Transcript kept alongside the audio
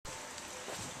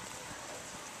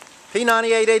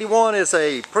P9881 is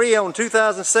a pre-owned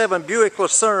 2007 Buick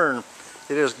Lucerne.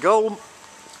 It is gold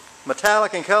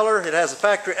metallic in color. It has a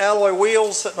factory alloy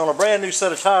wheels sitting on a brand new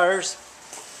set of tires.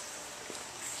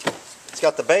 It's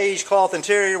got the beige cloth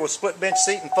interior with split bench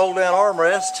seat and fold down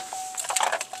armrest.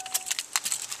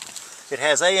 It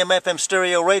has AM/FM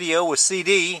stereo radio with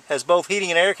CD, has both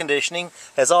heating and air conditioning,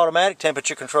 has automatic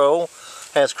temperature control,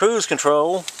 has cruise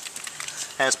control,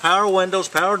 has power windows,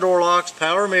 power door locks,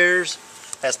 power mirrors,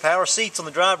 has power seats on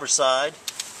the driver's side.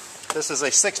 This is a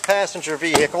 6-passenger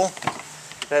vehicle.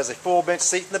 It has a full bench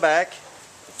seat in the back.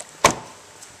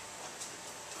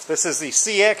 This is the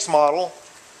CX model.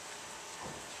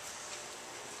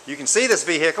 You can see this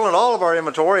vehicle and all of our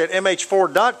inventory at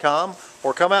mhford.com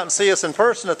or come out and see us in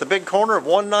person at the big corner of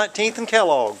 119th and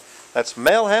Kellogg. That's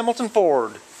Mel Hamilton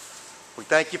Ford. We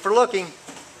thank you for looking.